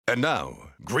And now,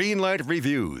 Greenlight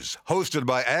Reviews, hosted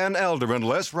by Ann Elder and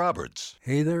Les Roberts.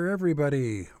 Hey there,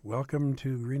 everybody. Welcome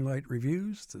to Greenlight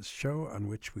Reviews, the show on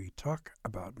which we talk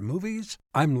about movies.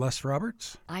 I'm Les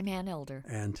Roberts. I'm Ann Elder.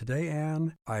 And today,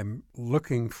 Ann, I'm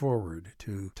looking forward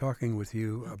to talking with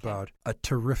you about a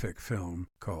terrific film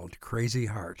called Crazy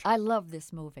Heart. I love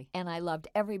this movie, and I loved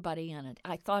everybody in it.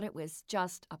 I thought it was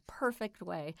just a perfect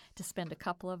way to spend a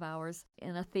couple of hours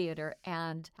in a theater,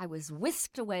 and I was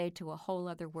whisked away to a whole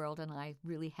other world, and I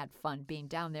really had fun being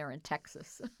down there in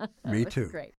Texas. Me too.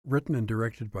 Great. Written and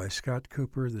directed by Scott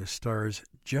Cooper, this stars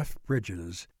Jeff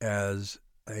Bridges as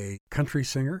a country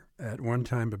singer, at one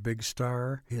time a big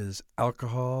star. His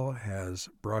alcohol has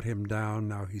brought him down.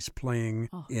 Now he's playing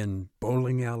in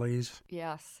bowling alleys.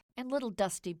 Yes, and little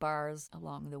dusty bars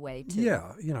along the way, too.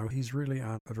 Yeah, he's really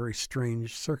on a very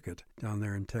strange circuit down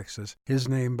there in Texas. His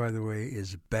name, by the way,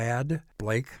 is Bad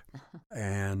Blake,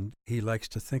 and he likes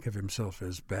to think of himself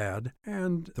as bad.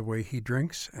 And the way he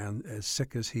drinks, and as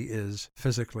sick as he is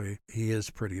physically, he is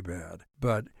pretty bad.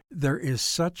 But there is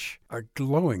such a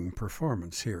glowing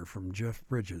performance here from Jeff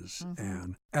Bridges,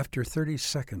 and after 30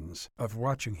 seconds of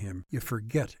watching him, you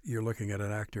forget you're looking at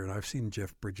an actor, and I've seen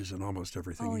Jeff Bridges in almost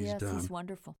everything he's done. Oh, yes, he's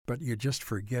wonderful. But you just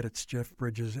forget it's Jeff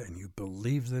Bridges, and you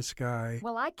believe this guy.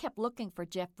 Well, I kept looking for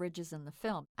Jeff Bridges in the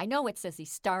film. I know it says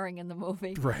he's starring in the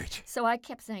movie. Right. So I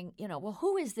kept saying, well,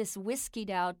 who is this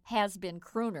whiskied-out has-been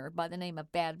crooner by the name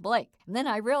of Bad Blake? And then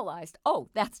I realized,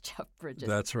 that's Jeff Bridges.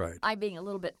 That's right. I'm being a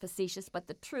little bit facetious, but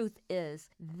the truth is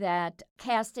that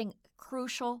casting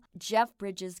crucial. Jeff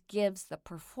Bridges gives the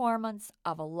performance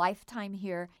of a lifetime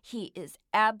here. He is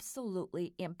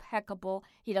absolutely impeccable.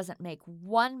 He doesn't make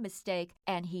one mistake,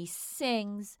 and he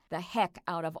sings the heck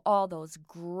out of all those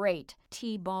great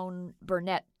T-Bone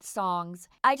Burnett songs.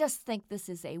 I just think this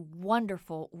is a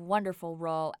wonderful, wonderful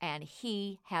role, and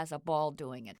he has a ball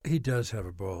doing it. He does have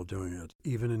a ball doing it,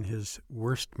 even in his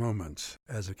worst moments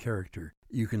as a character.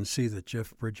 You can see that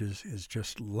Jeff Bridges is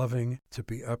just loving to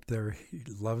be up there. He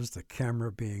loves the camera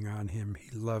being on him.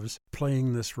 He loves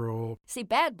playing this role. See,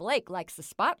 Bad Blake likes the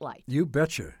spotlight. You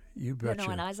betcha. You betcha.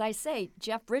 And as I say,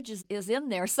 Jeff Bridges is in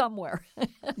there somewhere.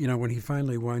 When he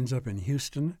finally winds up in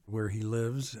Houston, where he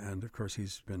lives, and of course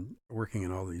he's been working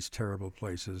in all these terrible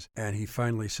places, and he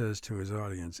finally says to his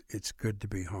audience, "It's good to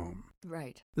be home."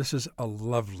 Right. This is a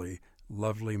lovely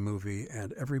movie,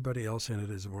 and everybody else in it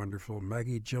is wonderful.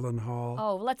 Maggie Gyllenhaal.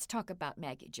 Oh, let's talk about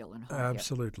Maggie Gyllenhaal.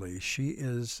 Absolutely. Here. She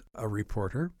is a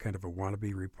reporter, kind of a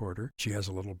wannabe reporter. She has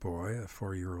a little boy, a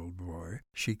 4-year-old boy.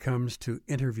 She comes to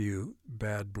interview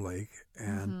Bad Blake,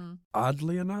 and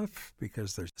oddly enough,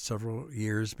 because there's several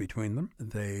years between them,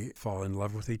 they fall in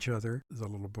love with each other. The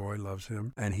little boy loves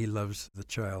him, and he loves the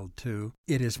child too.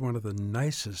 It is one of the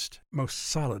nicest, most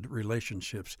solid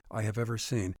relationships I have ever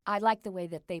seen. I like the way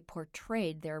that they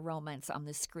portrayed their romance on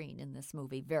the screen in this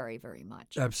movie very, very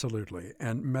much. Absolutely.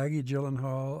 And Maggie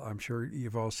Gyllenhaal, I'm sure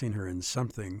you've all seen her in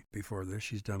something before this.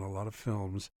 She's done a lot of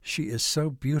films. She is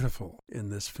so beautiful in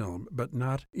this film, but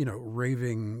not,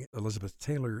 raving Elizabeth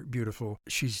Taylor beautiful.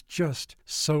 She's just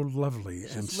so lovely.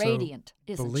 She's and radiant,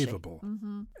 so isn't believable. She?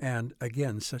 Mm-hmm. And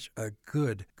again, such a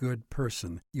good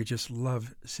person. You just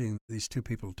love seeing these two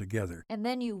people together. And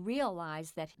then you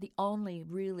realize that the only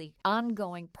really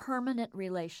ongoing permanent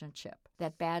relationship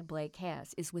that Bad Blake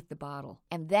has is with the bottle.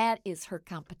 And that is her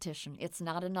competition. It's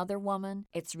not another woman.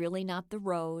 It's really not the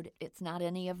road. It's not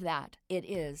any of that. It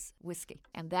is whiskey.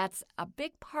 And that's a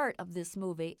big part of this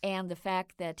movie. And the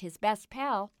fact that his best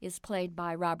pal is played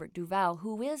by Robert Duvall,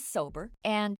 who is sober.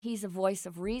 And he's a voice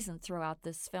of reason throughout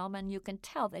this film. And you can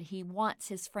tell that he wants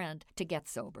his friend to get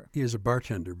sober. He is a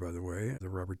bartender, by the way, the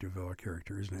Robert Duvall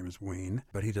character. His name is Wayne,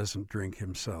 but he doesn't drink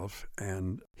himself.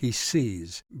 And he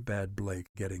sees Bad Blake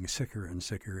getting sicker and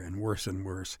sicker and worse,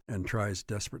 and tries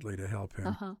desperately to help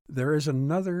him. There is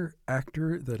another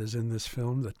actor that is in this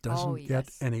film that doesn't get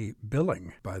any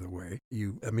billing, by the way.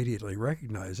 You immediately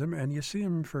recognize him, and you see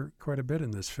him for quite a bit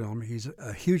in this film. He's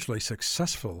a hugely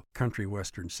successful country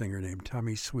western singer named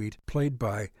Tommy Sweet, played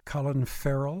by Colin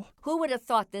Farrell. Who would have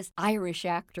thought this Irish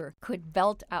actor could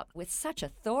belt out with such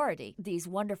authority these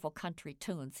wonderful country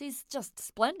tunes? He's just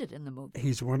splendid in the movie.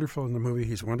 He's wonderful in the movie.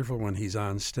 He's wonderful when he's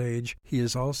on stage. He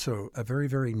is also a very,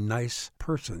 very nice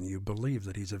person. You believe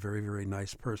that he's a very, very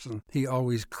nice person. He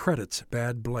always credits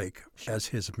Bad Blake as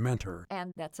his mentor.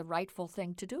 And that's a rightful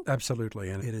thing to do. Absolutely,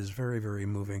 and it is very, very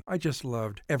moving. I just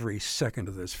loved every second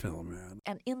of this film, man.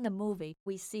 And in the movie,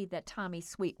 we see that Tommy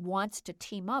Sweet wants to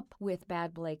team up with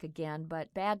Bad Blake again,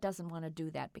 but Bad doesn't want to do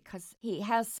that because he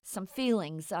has some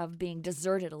feelings of being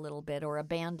deserted a little bit or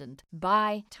abandoned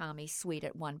by Tommy Sweet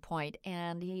at one point,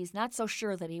 and he's not so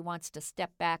sure that he wants to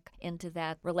step back into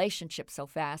that relationship so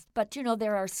fast. But,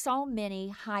 there are so many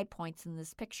high points in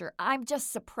this picture. I'm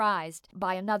just surprised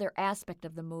by another aspect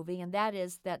of the movie, and that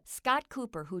is that Scott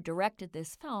Cooper, who directed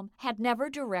this film, had never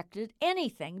directed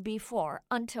anything before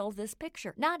until this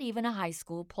picture, not even a high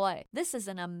school play. This is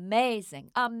an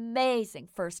amazing, amazing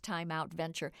first-time out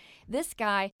venture. This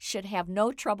guy should have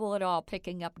no trouble at all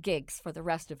picking up gigs for the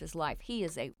rest of his life. He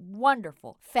is a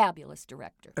wonderful, fabulous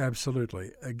director.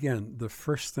 Absolutely. Again, the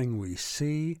first thing we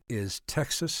see is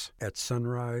Texas at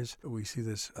sunrise. We see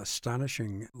this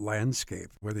astonishing landscape.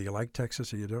 Whether you like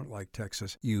Texas or you don't like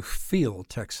Texas, you feel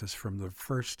Texas from the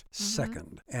first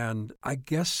second. And I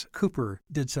guess Cooper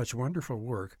did such wonderful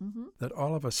work that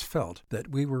all of us felt that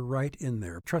we were right in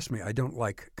there. Trust me, I don't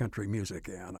like country music,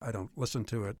 Ann. I don't listen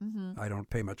to it. I don't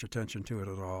pay much attention to it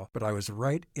at all. But I was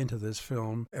right into this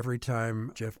film. Every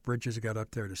time Jeff Bridges got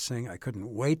up there to sing, I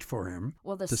couldn't wait for him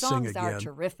to sing again. Songs are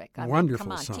terrific. Wonderful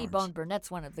come on, songs. T-Bone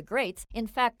Burnett's one of the greats. In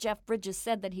fact, Jeff Bridges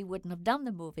said that he wouldn't have done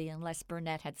the movie unless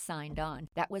Burnett had signed on.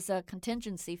 That was a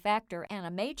contingency factor and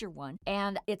a major one.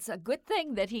 And it's a good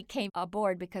thing that he came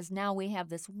aboard because now we have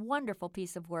this wonderful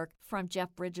piece of work from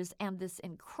Jeff Bridges and this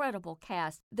incredible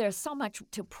cast. There's so much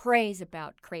to praise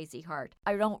about Crazy Heart.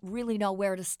 I don't really know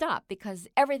where to stop because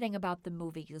everything about the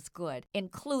movie is good,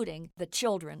 including the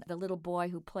children. The little boy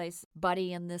who plays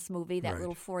Buddy in this movie, that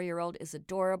little 4-year-old, is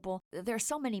adorable. There are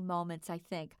so many moments, I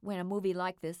think, when a movie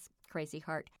like this, Crazy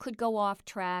Heart, could go off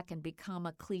track and become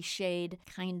a cliched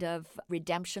kind of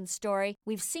redemption story.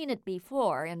 We've seen it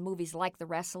before in movies like The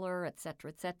Wrestler,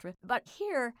 etc., etc. But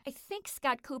here, I think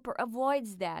Scott Cooper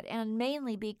avoids that, and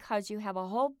mainly because you have a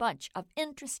whole bunch of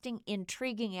interesting,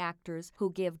 intriguing actors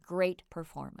who give great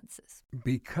performances.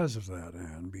 Because of that,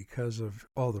 Anne, because of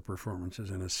all the performances,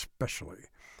 and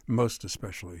most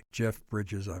especially, Jeff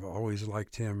Bridges. I've always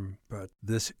liked him, but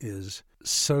this is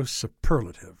so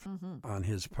superlative on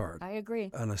his part. I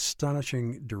agree. An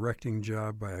astonishing directing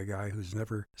job by a guy who's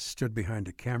never stood behind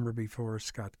a camera before,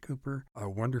 Scott Cooper. A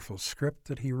wonderful script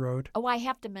that he wrote. Oh, I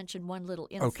have to mention one little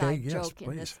inside joke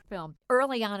in this film.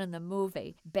 Early on in the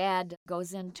movie, Bad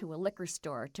goes into a liquor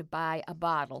store to buy a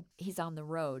bottle. He's on the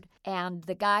road. And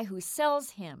the guy who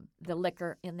sells him the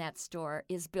liquor in that store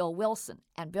is Bill Wilson.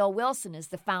 And Bill Wilson is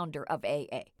the founder of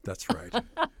AA. That's right.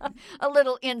 A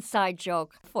little inside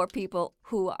joke for people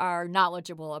who are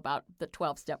knowledgeable about the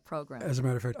 12-step program. As a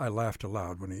matter of fact, I laughed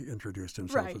aloud when he introduced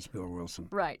himself as Bill Wilson.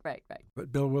 Right.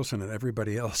 But Bill Wilson and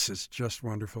everybody else is just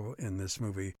wonderful in this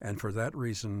movie. And for that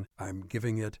reason, I'm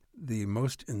giving it the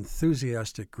most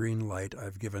enthusiastic green light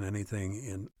I've given anything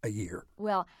in a year.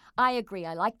 Well, I agree.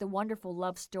 I like the wonderful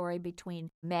love story between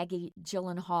Maggie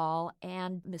Gyllenhaal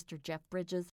and Mr. Jeff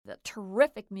Bridges. The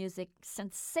terrific music,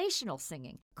 sensational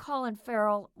singing. Colin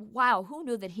Farrell, wow, who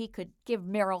knew that he could give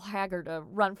Merle Haggard a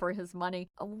run for his money?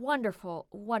 A wonderful,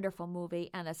 wonderful movie,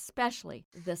 and especially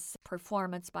this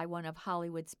performance by one of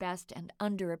Hollywood's best and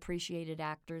underappreciated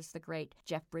actors, the great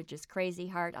Jeff Bridges. Crazy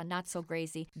Heart, a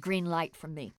not-so-crazy green light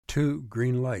from me. 2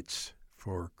 green lights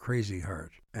for Crazy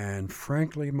Heart. And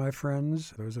frankly, my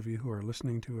friends, those of you who are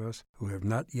listening to us who have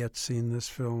not yet seen this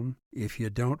film, if you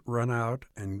don't run out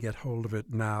and get hold of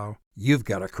it now, you've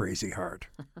got a crazy heart.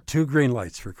 2 green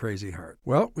lights for Crazy Heart.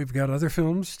 Well, we've got other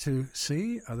films to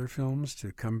see, other films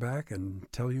to come back and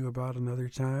tell you about another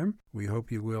time. We hope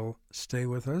you will stay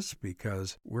with us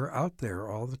because we're out there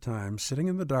all the time, sitting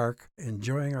in the dark,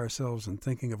 enjoying ourselves and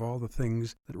thinking of all the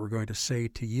things that we're going to say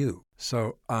to you.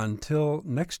 So until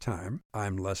next time,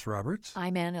 I'm Les Roberts.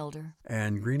 I'm Ann Elder.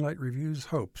 And Greenlight Reviews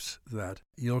hopes that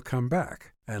you'll come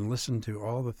back and listen to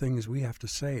all the things we have to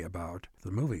say about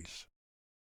the movies.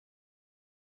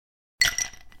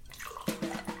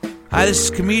 Hi, this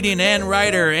is comedian and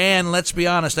writer, and let's be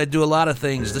honest, I do a lot of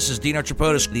things. This is Dino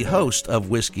Tripodis, the host of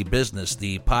Whiskey Business,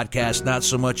 the podcast not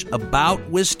so much about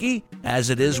whiskey as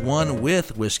it is one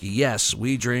with whiskey. Yes,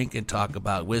 we drink and talk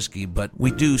about whiskey, but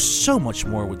we do so much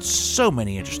more with so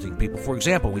many interesting people. For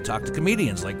example, we talk to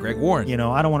comedians like Greg Warren. You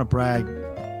know, I don't want to brag,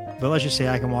 but let's just say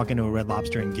I can walk into a Red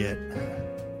Lobster and get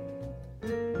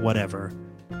whatever.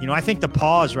 I think the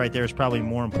pause right there is probably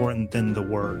more important than the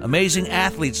word. Amazing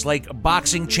athletes like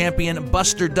boxing champion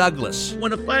Buster Douglas.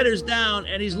 When a fighter's down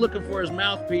and he's looking for his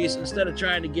mouthpiece instead of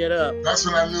trying to get up. That's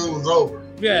when I knew it was over.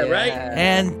 Yeah, right?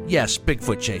 And yes,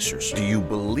 Bigfoot chasers. Do you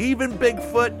believe in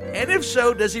Bigfoot? And if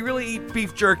so, does he really eat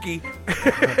beef jerky?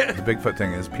 The Bigfoot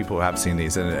thing is people have seen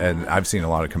these, and I've seen a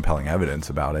lot of compelling evidence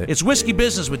about it. It's Whiskey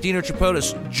Business with Dino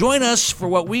Tripodis. Join us for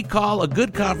what we call a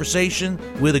good conversation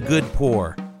with a good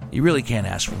pour. You really can't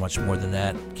ask for much more than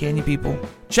that, can you, people?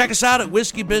 Check us out at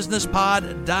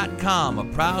whiskeybusinesspod.com, a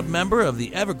proud member of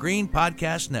the Evergreen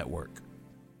Podcast Network.